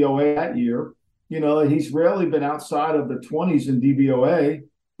in DVOA that year. He's rarely been outside of the 20s in DVOA,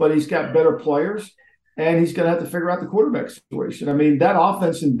 but he's got better players, and he's going to have to figure out the quarterback situation. I mean, that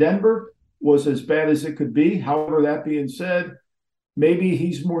offense in Denver was as bad as it could be. However, that being said, maybe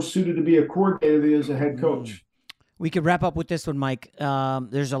he's more suited to be a coordinator than he is a head coach. We could wrap up with this one, Mike.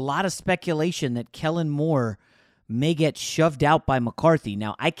 There's a lot of speculation that Kellen Moore may get shoved out by McCarthy.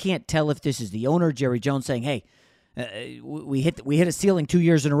 Now, I can't tell if this is the owner, Jerry Jones, saying, hey, we hit a ceiling 2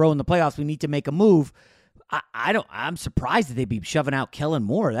 years in a row in the playoffs. We need to make a move. I'm surprised that they'd be shoving out Kellen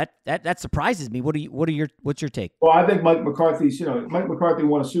Moore. That surprises me. What's your take? Well, I think Mike McCarthy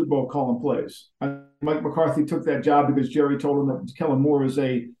won a Super Bowl calling plays. Mike McCarthy took that job because Jerry told him that Kellen Moore is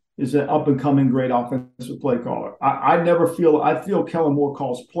an up and coming great offensive play caller. I feel Kellen Moore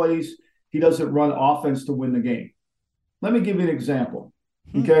calls plays. He doesn't run offense to win the game. Let me give you an example.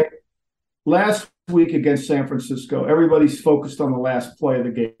 Okay. Last week against San Francisco, everybody's focused on the last play of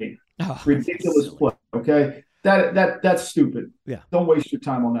the game. Oh, ridiculous play. Okay. That's stupid. Yeah. Don't waste your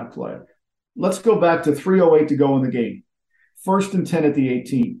time on that play. Let's go back to 3:08 to go in the game. 1st and 10 at the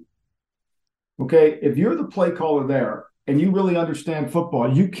 18. Okay. If you're the play caller there and you really understand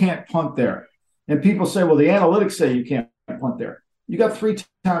football, you can't punt there. And people say, well, the analytics say you can't punt there. You got 3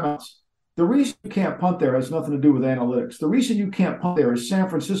 timeouts. The reason you can't punt there has nothing to do with analytics. The reason you can't punt there is San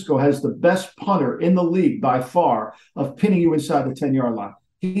Francisco has the best punter in the league by far of pinning you inside the 10-yard line.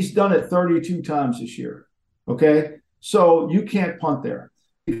 He's done it 32 times this year. Okay? So you can't punt there.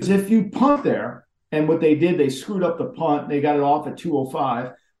 Because if you punt there, and what they did, they screwed up the punt, they got it off at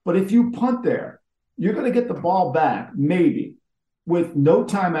 2:05. But if you punt there, you're going to get the ball back, maybe, with no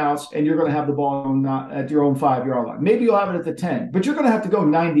timeouts, and you're going to have the ball not at your own 5-yard line. Maybe you'll have it at the 10, but you're going to have to go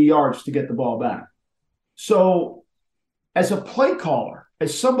 90 yards to get the ball back. So as a play caller,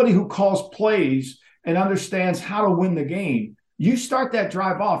 as somebody who calls plays and understands how to win the game, you start that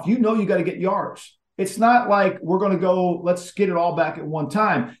drive off, you got to get yards. It's not like we're going to go, let's get it all back at one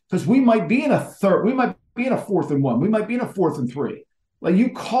time, because we might be in a 4th and 1. We might be in a 4th and 3. Like, you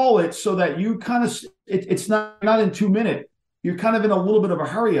call it so that you kind of, it's not in 2 minutes. You're kind of in a little bit of a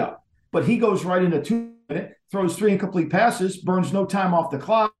hurry up, but he goes right into 2 minutes, throws 3 incomplete passes, burns no time off the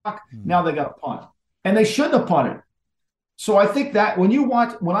clock. Now they got a punt, and they shouldn't have punted. So I think that when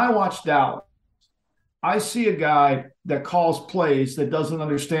I watch Dallas, I see a guy that calls plays that doesn't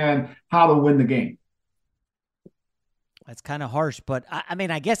understand how to win the game. That's kind of harsh, but I mean,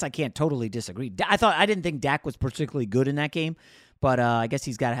 I guess I can't totally disagree. I didn't think Dak was particularly good in that game, but I guess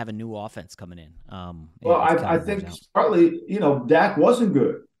he's got to have a new offense coming in. I think partly, Dak wasn't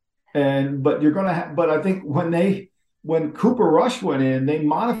good, but you're gonna have. But I think when Cooper Rush went in, they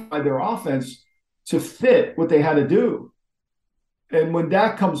modified their offense to fit what they had to do. And when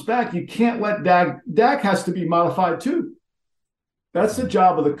Dak comes back, you can't let Dak has to be modified too. That's the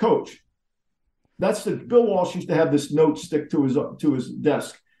job of the coach. Bill Walsh used to have this note stick to his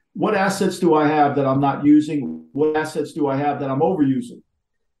desk. What assets do I have that I'm not using? What assets do I have that I'm overusing?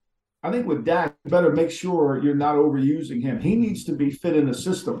 I think with Dak, you better make sure you're not overusing him. He needs to be fit in the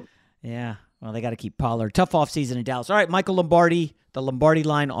system. Yeah. Well, they got to keep Pollard. Tough offseason in Dallas. All right, Michael Lombardi, the Lombardi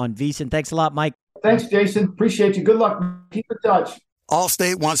line on VSiN. Thanks a lot, Mike. Thanks, Jason. Appreciate you. Good luck. Keep in touch.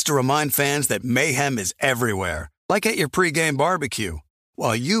 Allstate wants to remind fans that mayhem is everywhere, like at your pregame barbecue.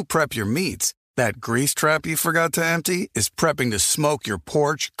 While you prep your meats, that grease trap you forgot to empty is prepping to smoke your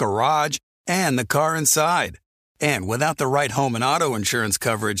porch, garage, and the car inside. And without the right home and auto insurance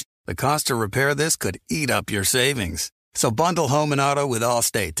coverage, the cost to repair this could eat up your savings. So bundle home and auto with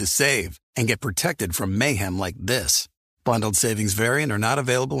Allstate to save and get protected from mayhem like this. Bundled savings vary and are not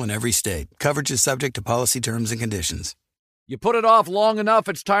available in every state. Coverage is subject to policy terms and conditions. You put it off long enough,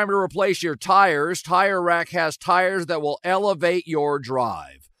 it's time to replace your tires. Tire Rack has tires that will elevate your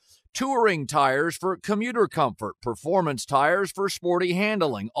drive. Touring tires for commuter comfort, performance tires for sporty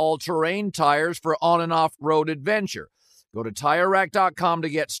handling, all-terrain tires for on- and off-road adventure. Go to TireRack.com to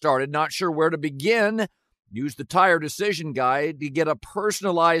get started. Not sure where to begin? Use the Tire Decision Guide to get a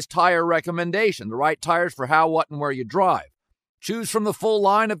personalized tire recommendation, the right tires for how, what, and where you drive. Choose from the full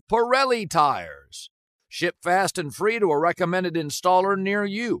line of Pirelli tires. Ship fast and free to a recommended installer near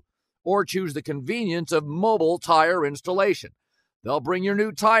you. Or choose the convenience of mobile tire installation. They'll bring your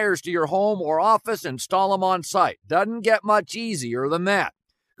new tires to your home or office and install them on site. Doesn't get much easier than that.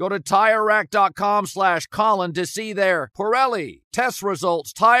 Go to TireRack.com/Colin to see their Pirelli test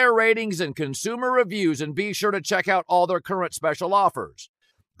results, tire ratings, and consumer reviews, and be sure to check out all their current special offers.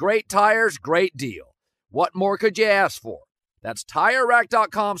 Great tires, great deal. What more could you ask for? That's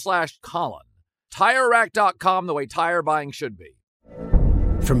TireRack.com/Colin. TireRack.com, the way tire buying should be.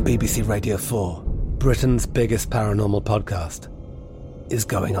 From BBC Radio 4, Britain's biggest paranormal podcast is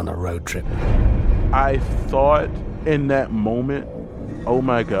going on a road trip. I thought in that moment, oh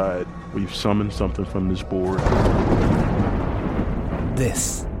my God, we've summoned something from this board.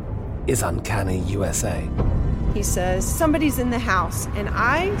 This is Uncanny USA. He says, somebody's in the house, and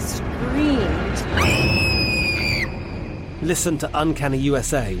I screamed. Listen to Uncanny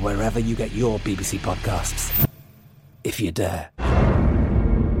USA wherever you get your BBC podcasts, if you dare.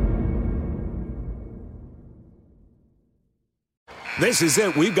 This is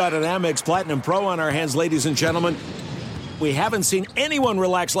it. We've got an Amex Platinum Pro on our hands, ladies and gentlemen. We haven't seen anyone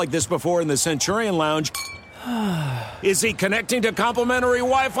relax like this before in the Centurion Lounge. Is he connecting to complimentary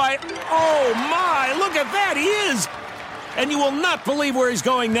Wi-Fi? Oh, my! Look at that! He is! And you will not believe where he's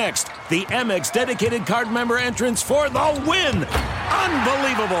going next. The Amex dedicated card member entrance for the win!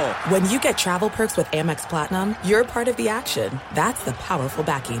 Unbelievable! When you get travel perks with Amex Platinum, you're part of the action. That's the powerful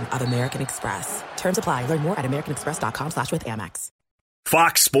backing of American Express. Terms apply. Learn more at americanexpress.com/withAmex.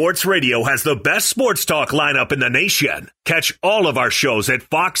 Fox Sports Radio has the best sports talk lineup in the nation. Catch all of our shows at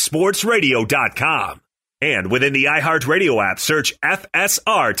foxsportsradio.com. And within the iHeartRadio app, search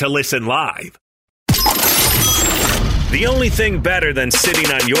FSR to listen live. The only thing better than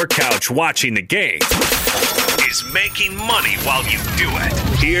sitting on your couch watching the game is making money while you do it.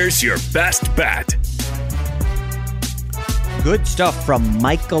 Here's your best bet. Good stuff from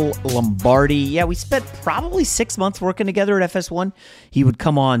Michael Lombardi. Yeah, we spent probably 6 months working together at FS1. He would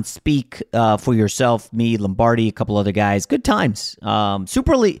come on, speak for yourself, me, Lombardi, a couple other guys. Good times.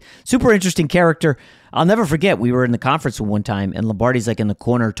 Super interesting character. I'll never forget, we were in the conference room one time, and Lombardi's like in the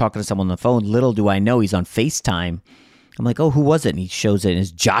corner talking to someone on the phone. Little do I know he's on FaceTime. I'm like, oh, who was it? And he shows it, and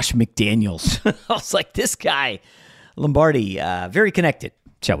it's Josh McDaniels. I was like, this guy, Lombardi, very connected,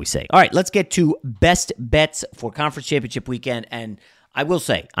 shall we say. All right, let's get to best bets for Conference Championship weekend. And I will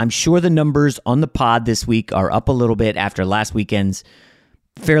say, I'm sure the numbers on the pod this week are up a little bit after last weekend's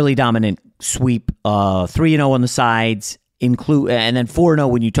fairly dominant sweep. 3-0 on the sides, and then 4-0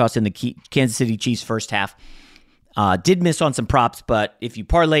 when you toss in the Kansas City Chiefs first half. Did miss on some props, but if you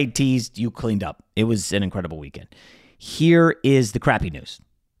parlayed, teased, you cleaned up. It was an incredible weekend. Here is the crappy news.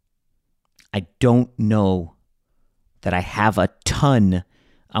 I don't know that I have a ton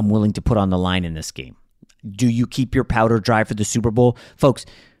I'm willing to put on the line in this game. Do you keep your powder dry for the Super Bowl? Folks,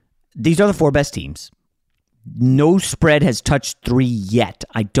 these are the 4 best teams. No spread has touched 3 yet.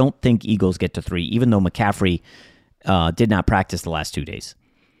 I don't think Eagles get to 3, even though McCaffrey did not practice the last 2 days.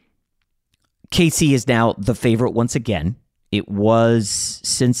 KC is now the favorite once again. It was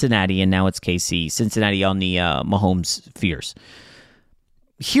Cincinnati, and now it's KC. Cincinnati on the Mahomes fears.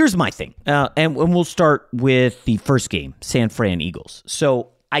 Here's my thing, and we'll start with the first game, San Fran Eagles. So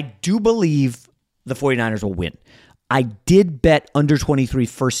I do believe the 49ers will win. I did bet under 23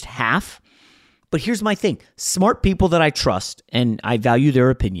 first half, but here's my thing. Smart people that I trust, and I value their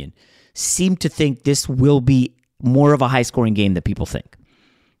opinion, seem to think this will be more of a high-scoring game than people think.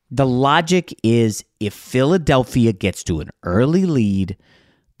 The logic is if Philadelphia gets to an early lead,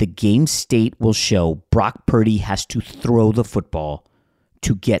 the game state will show Brock Purdy has to throw the football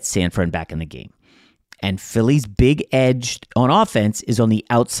to get San Fran back in the game. And Philly's big edge on offense is on the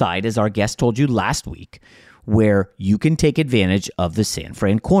outside, as our guest told you last week, where you can take advantage of the San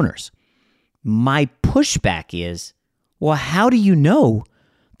Fran corners. My pushback is, well, how do you know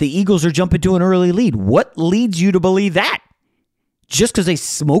the Eagles are jumping to an early lead? What leads you to believe that? Just because they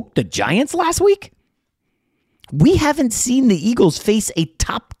smoked the Giants last week? We haven't seen the Eagles face a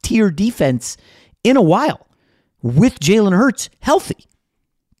top-tier defense in a while with Jalen Hurts healthy.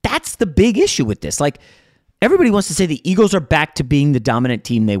 That's the big issue with this. Like, everybody wants to say the Eagles are back to being the dominant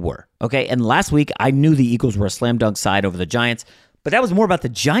team they were. Okay, and last week I knew the Eagles were a slam dunk side over the Giants, but that was more about the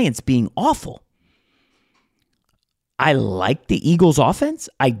Giants being awful. I like the Eagles' offense.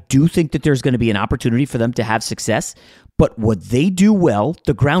 I do think that there's going to be an opportunity for them to have success, but what they do well,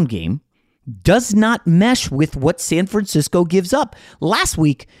 the ground game, does not mesh with what San Francisco gives up. Last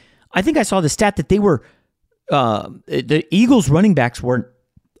week, I think I saw the stat that they were the Eagles' running backs weren't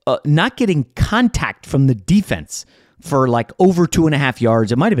not getting contact from the defense for like over 2.5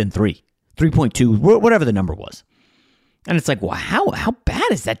 yards. It might have been 3.2, whatever the number was. And it's like, well, how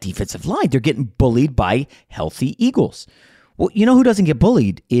bad is that defensive line? They're getting bullied by healthy Eagles. Well, you know who doesn't get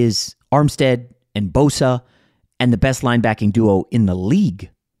bullied is Armstead and Bosa and the best linebacking duo in the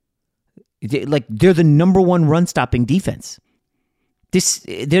league. They're the number one run-stopping defense.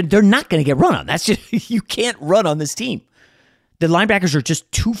 They're not going to get run on. That's just, you can't run on this team. The linebackers are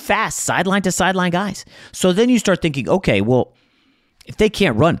just too fast, sideline to sideline guys. So then you start thinking, okay, well, if they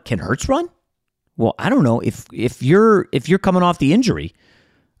can't run, can Hurts run? Well, I don't know. If you're coming off the injury,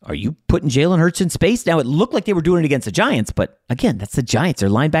 are you putting Jalen Hurts in space? Now, it looked like they were doing it against the Giants, but again, that's the Giants. Their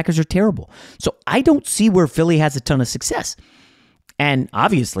linebackers are terrible. So I don't see where Philly has a ton of success. And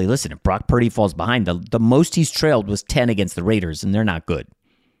obviously, listen, if Brock Purdy falls behind, the most he's trailed was 10 against the Raiders, and they're not good.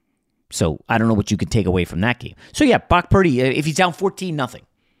 So I don't know what you can take away from that game. So yeah, Brock Purdy, if he's down 14-0,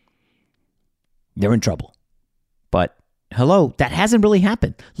 they're in trouble. But hello, that hasn't really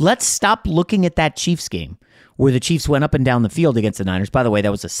happened. Let's stop looking at that Chiefs game where the Chiefs went up and down the field against the Niners. By the way,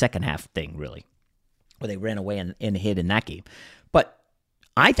 that was a second half thing, really, where they ran away and hid in that game. But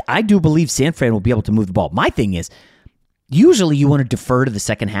I do believe San Fran will be able to move the ball. My thing is, usually you want to defer to the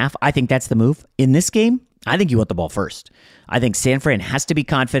second half. I think that's the move. In this game, I think you want the ball first. I think San Fran has to be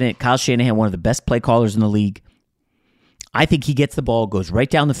confident. Kyle Shanahan, one of the best play callers in the league. I think he gets the ball, goes right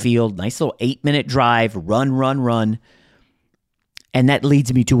down the field, nice little 8-minute drive, run. And that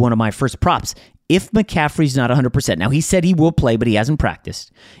leads me to one of my first props. If McCaffrey's not 100%, now he said he will play, but he hasn't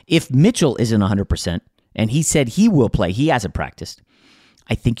practiced. If Mitchell isn't 100%, and he said he will play, he hasn't practiced,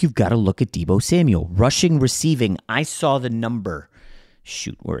 I think you've got to look at Deebo Samuel. Rushing, receiving, I saw the number.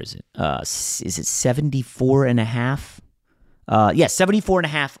 Shoot, where is it? Is it 74.5?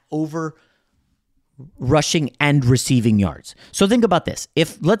 74.5 over rushing and receiving yards. So think about this.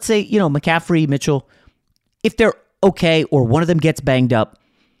 If, let's say, McCaffrey, Mitchell, if they're okay or one of them gets banged up,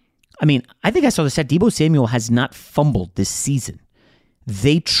 I mean, I think I saw the stat. Deebo Samuel has not fumbled this season.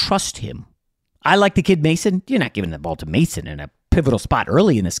 They trust him. I like the kid Mason. You're not giving the ball to Mason in a pivotal spot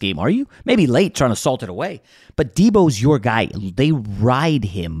early in this game, are you? Maybe late, trying to salt it away. But Deebo's your guy. They ride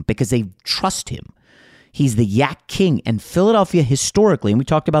him because they trust him. He's the Yak King. And Philadelphia historically, and we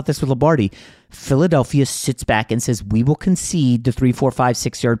talked about this with Lombardi, Philadelphia sits back and says, we will concede the 3, 4, 5,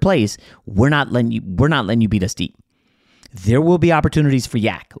 6 yard plays. We're not letting you beat us deep. There will be opportunities for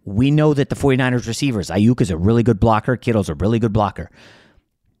Yak. We know that the 49ers receivers, Ayuk is a really good blocker. Kittle's a really good blocker.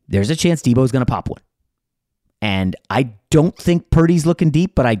 There's a chance Deebo's going to pop one. And I don't think Purdy's looking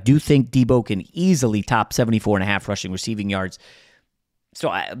deep, but I do think Deebo can easily top 74.5 rushing receiving yards.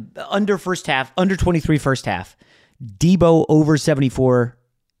 So under 23 first half, Deebo over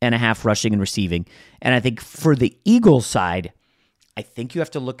 74.5 rushing and receiving. And I think for the Eagles side, I think you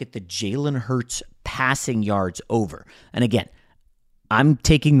have to look at the Jalen Hurts passing yards over. And again, I'm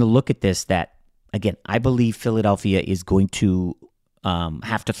taking the look at this that Again, I believe Philadelphia is going to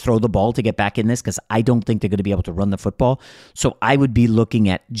have to throw the ball to get back in this because I don't think they're going to be able to run the football. So I would be looking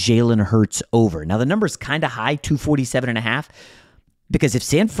at Jalen Hurts over. Now, the number is kind of high, 247.5, because if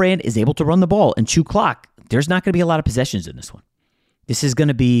San Fran is able to run the ball and chew clock, there's not going to be a lot of possessions in this one. This is going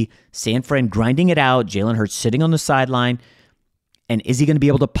to be San Fran grinding it out, Jalen Hurts sitting on the sideline, and is he going to be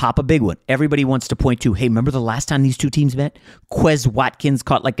able to pop a big one? Everybody wants to point to, hey, remember the last time these two teams met? Quez Watkins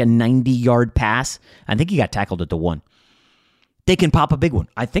caught like a 90-yard pass. I think he got tackled at the 1. They can pop a big one.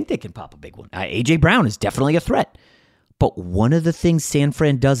 I think they can pop a big one. A.J. Brown is definitely a threat. But one of the things San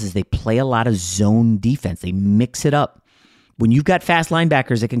Fran does is they play a lot of zone defense. They mix it up. When you've got fast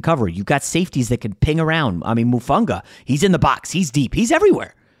linebackers that can cover, you've got safeties that can ping around. I mean, Mufunga, he's in the box. He's deep. He's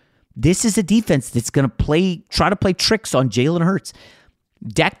everywhere. This is a defense that's going to try to play tricks on Jalen Hurts.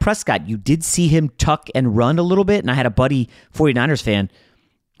 Dak Prescott, you did see him tuck and run a little bit, and I had a buddy, 49ers fan,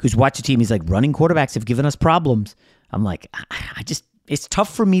 who's watched the team. He's like, running quarterbacks have given us problems. I'm like, it's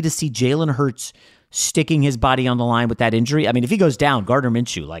tough for me to see Jalen Hurts sticking his body on the line with that injury. I mean, if he goes down, Gardner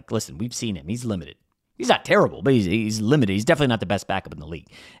Minshew, like, listen, we've seen him. He's limited. He's not terrible, but he's limited. He's definitely not the best backup in the league.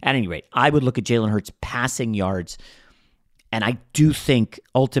 At any rate, I would look at Jalen Hurts passing yards, and I do think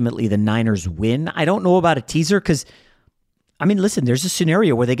ultimately the Niners win. I don't know about a teaser because, I mean, listen, there's a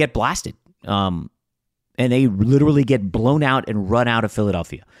scenario where they get blasted, and they literally get blown out and run out of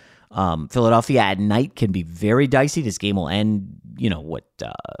Philadelphia. Philadelphia at night can be very dicey. This game will end,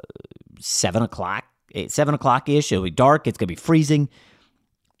 7 o'clock, 7 o'clock-ish. It'll be dark. It's going to be freezing.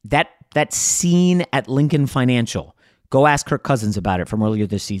 That scene at Lincoln Financial, go ask Kirk Cousins about it from earlier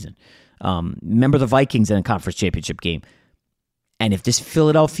this season. Remember the Vikings in a conference championship game. And if this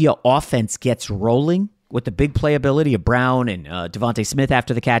Philadelphia offense gets rolling with the big playability of Brown and Devontae Smith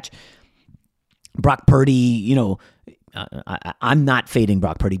after the catch, Brock Purdy, I'm not fading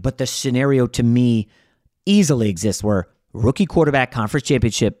Brock Purdy, but the scenario to me easily exists where rookie quarterback conference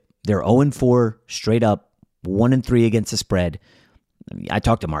championship, they're 0-4 straight up, 1-3 against the spread. I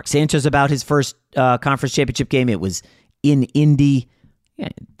talked to Mark Sanchez about his first conference championship game. It was in Indy. Yeah,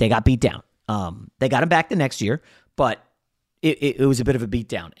 they got beat down. They got him back the next year, but it was a bit of a beat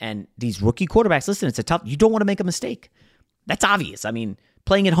down. And these rookie quarterbacks, listen, you don't want to make a mistake. That's obvious. I mean,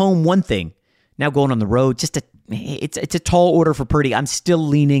 playing at home, one thing. Now going on the road, it's a tall order for Purdy. I'm still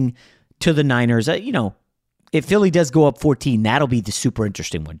leaning to the Niners. If Philly does go up 14, that'll be the super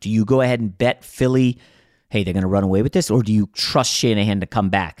interesting one. Do you go ahead and bet Philly, hey, they're going to run away with this, or do you trust Shanahan to come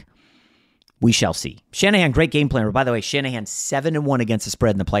back? We shall see. Shanahan, great game planner. By the way, Shanahan 7-1 against the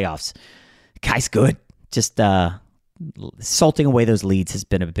spread in the playoffs. Guy's good. Just salting away those leads has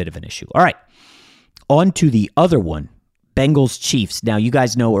been a bit of an issue. All right, on to the other one, Bengals-Chiefs. Now, you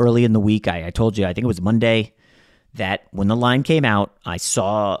guys know early in the week, I told you, I think it was Monday, that when the line came out, I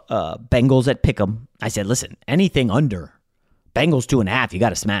saw Bengals at Pick'em. I said, listen, anything under Bengals 2.5, you got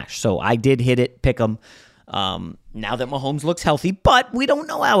to smash. So I did hit it, Pick'em. Now that Mahomes looks healthy, but we don't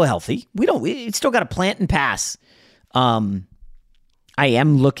know how healthy. We still got to plant and pass. I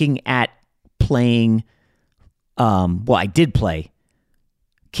am looking at playing, I did play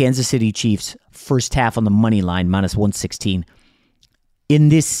Kansas City Chiefs first half on the money line, -116. In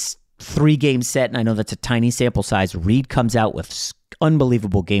this 3-game set, and I know that's a tiny sample size, Reed comes out with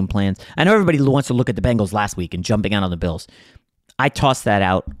unbelievable game plans. I know everybody wants to look at the Bengals last week and jumping out on the Bills. I tossed that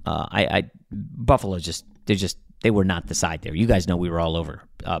out. Buffalo they were not the side there. You guys know we were all over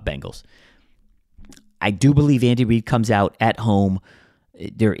Bengals. I do believe Andy Reid comes out at home.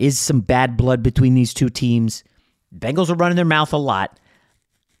 There is some bad blood between these two teams. Bengals are running their mouth a lot.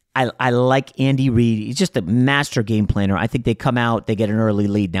 I like Andy Reid. He's just a master game planner. I think they come out, they get an early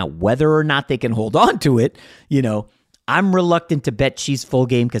lead. Now, whether or not they can hold on to it, I'm reluctant to bet Chiefs full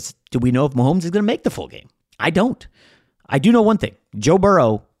game because do we know if Mahomes is going to make the full game? I don't. I do know one thing. Joe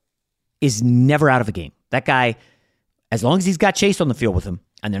Burrow is never out of a game. That guy, as long as he's got Chase on the field with him,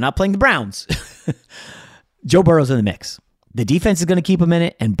 and they're not playing the Browns, Joe Burrow's in the mix. The defense is going to keep him in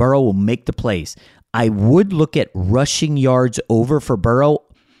it, and Burrow will make the plays. I would look at rushing yards over for Burrow,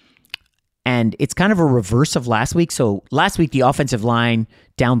 and it's kind of a reverse of last week. So last week, the offensive line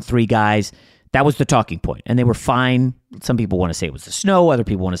down 3 guys. That was the talking point, and they were fine. Some people want to say it was the snow. Other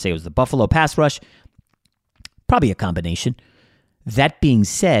people want to say it was the Buffalo pass rush. Probably a combination. That being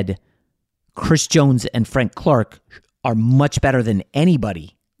said, Chris Jones and Frank Clark are much better than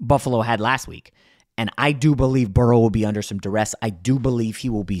anybody Buffalo had last week. And I do believe Burrow will be under some duress. I do believe he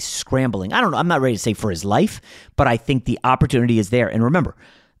will be scrambling. I don't know. I'm not ready to say for his life, but I think the opportunity is there. And remember,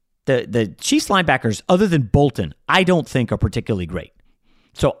 the Chiefs linebackers, other than Bolton, I don't think are particularly great.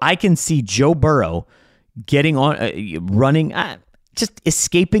 So I can see Joe Burrow getting on, running. just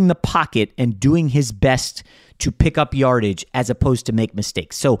escaping the pocket and doing his best to pick up yardage as opposed to make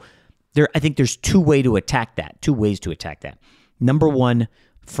mistakes. So I think there's two ways to attack that. Number one,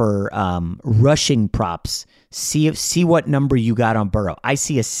 for rushing props, see what number you got on Burrow. I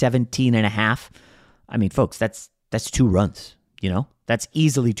see a 17.5. I mean, folks, that's 2 runs, That's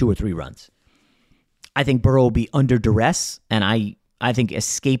easily 2 or 3 runs. I think Burrow will be under duress, and I think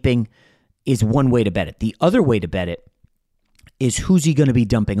escaping is one way to bet it. The other way to bet it is who's he going to be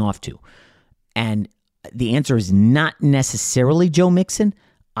dumping off to? And the answer is not necessarily Joe Mixon.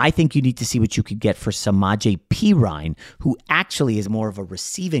 I think you need to see what you could get for Samaje Perine, who actually is more of a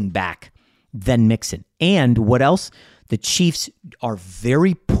receiving back than Mixon. And what else? The Chiefs are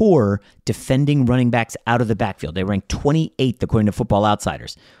very poor defending running backs out of the backfield. They rank 28th according to Football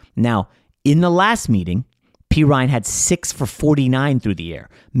Outsiders. Now, in the last meeting, Perine had 6 for 49 through the air.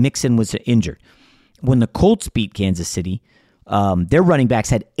 Mixon was injured. When the Colts beat Kansas City, their running backs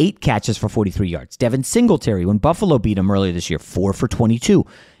had 8 catches for 43 yards. Devin Singletary, when Buffalo beat him earlier this year, 4 for 22.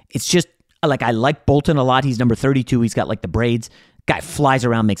 It's just, I like Bolton a lot. He's number 32. He's got the braids. Guy flies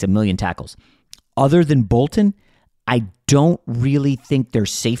around, makes a million tackles. Other than Bolton, I don't really think their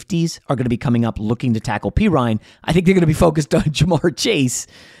safeties are going to be coming up looking to tackle Perine. I think they're going to be focused on Jamar Chase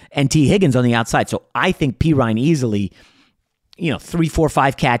and T. Higgins on the outside. So I think Perine easily, 3, 4,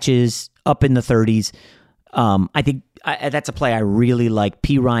 5 catches up in the 30s. I think that's a play I really like.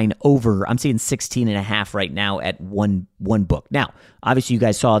 Perine over. I'm seeing 16.5 right now at one book. Now, obviously, you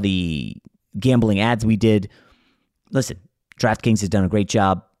guys saw the gambling ads we did. Listen, DraftKings has done a great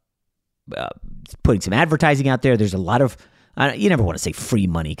job putting some advertising out there. There's a lot of, you never want to say free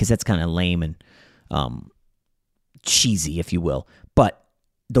money because that's kind of lame and cheesy, if you will. But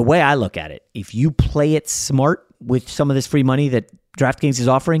the way I look at it, if you play it smart with some of this free money that DraftKings is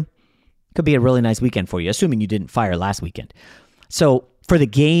offering, could be a really nice weekend for you, assuming you didn't fire last weekend. So for the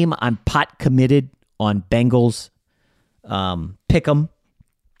game, I'm pot committed on Bengals. Pick 'em.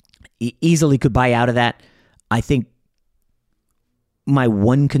 Easily could buy out of that. I think my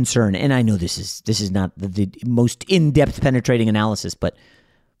one concern, and I know this is not the most in-depth penetrating analysis, but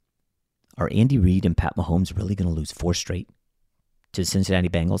are Andy Reid and Pat Mahomes really going to lose 4 straight to the Cincinnati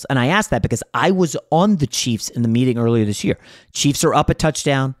Bengals? And I asked that because I was on the Chiefs in the meeting earlier this year. Chiefs are up a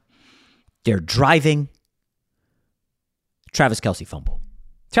touchdown. They're driving. Travis Kelce fumble.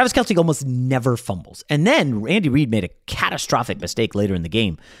 Travis Kelce almost never fumbles. And then Andy Reid made a catastrophic mistake later in the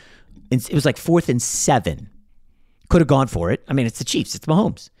game. It was 4th and 7. Could have gone for it. I mean, it's the Chiefs. It's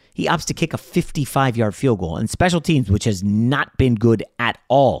Mahomes. He opts to kick a 55-yard field goal. And special teams, which has not been good at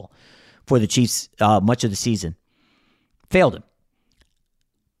all for the Chiefs much of the season, failed him.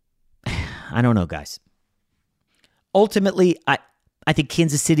 I don't know, guys. Ultimately, I think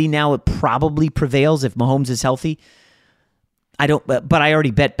Kansas City now it probably prevails if Mahomes is healthy. But I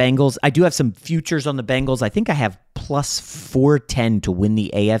already bet Bengals. I do have some futures on the Bengals. I think I have plus 410 to win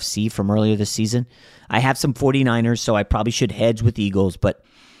the AFC from earlier this season. I have some 49ers, so I probably should hedge with the Eagles, but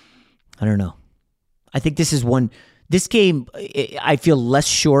I don't know. I think this game I feel less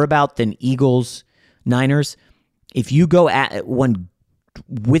sure about than Eagles-Niners. If you go at one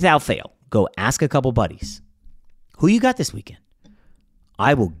without fail, go ask a couple buddies, who you got this weekend?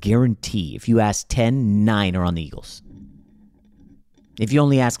 I will guarantee if you ask 10, 9 are on the Eagles. If you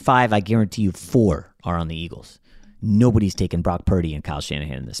only ask 5, I guarantee you 4 are on the Eagles. Nobody's taking Brock Purdy and Kyle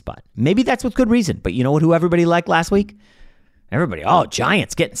Shanahan in this spot. Maybe that's with good reason. But you know who everybody liked last week? Everybody,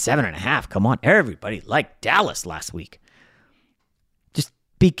 Giants getting 7.5. Come on. Everybody liked Dallas last week. Just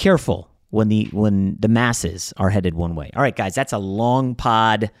be careful when the masses are headed one way. All right, guys, that's a long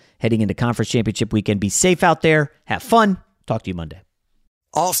pod heading into Conference Championship weekend. Be safe out there. Have fun. Talk to you Monday.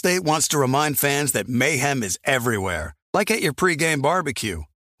 Allstate wants to remind fans that mayhem is everywhere, like at your pregame barbecue.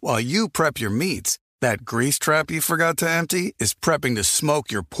 While you prep your meats, that grease trap you forgot to empty is prepping to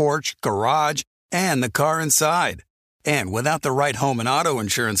smoke your porch, garage, and the car inside. And without the right home and auto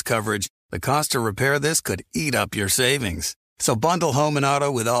insurance coverage, the cost to repair this could eat up your savings. So bundle home and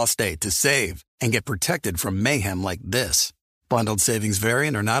auto with Allstate to save and get protected from mayhem like this. Bundled savings vary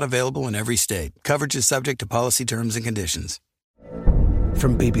and are not available in every state. Coverage is subject to policy terms and conditions.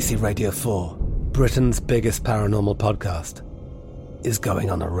 From BBC Radio 4, Britain's biggest paranormal podcast is going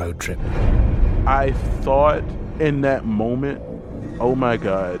on a road trip. I thought in that moment, oh my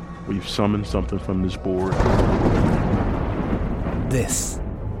God, we've summoned something from this board. This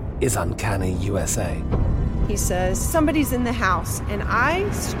is Uncanny USA. He says, somebody's in the house, and I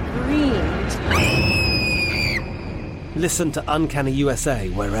screamed. Listen to Uncanny USA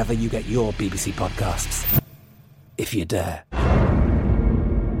wherever you get your BBC podcasts, if you dare.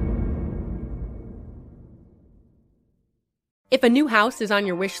 If a new house is on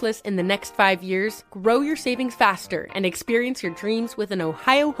your wish list in the next 5 years, grow your savings faster and experience your dreams with an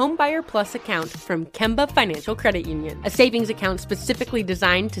Ohio Homebuyer Plus account from Kemba Financial Credit Union. A savings account specifically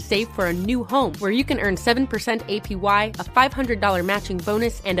designed to save for a new home, where you can earn 7% APY, a $500 matching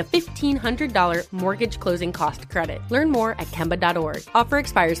bonus, and a $1,500 mortgage closing cost credit. Learn more at Kemba.org. Offer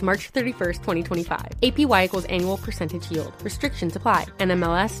expires March 31st, 2025. APY equals annual percentage yield. Restrictions apply.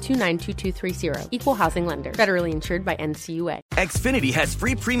 NMLS 292230. Equal housing lender. Federally insured by NCUA. Xfinity has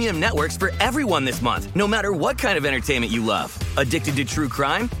free premium networks for everyone this month, no matter what kind of entertainment you love. Addicted to true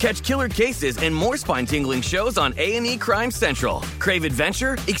crime? Catch killer cases and more spine-tingling shows on A&E Crime Central. Crave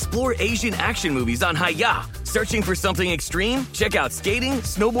adventure? Explore Asian action movies on Hi-Ya. Searching for something extreme? Check out skating,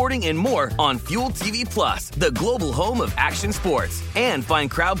 snowboarding, and more on Fuel TV Plus, the global home of action sports. And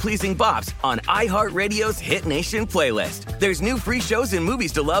find crowd-pleasing bops on iHeartRadio's Hit Nation playlist. There's new free shows and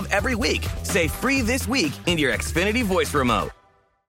movies to love every week. Say free this week in your Xfinity voice remote.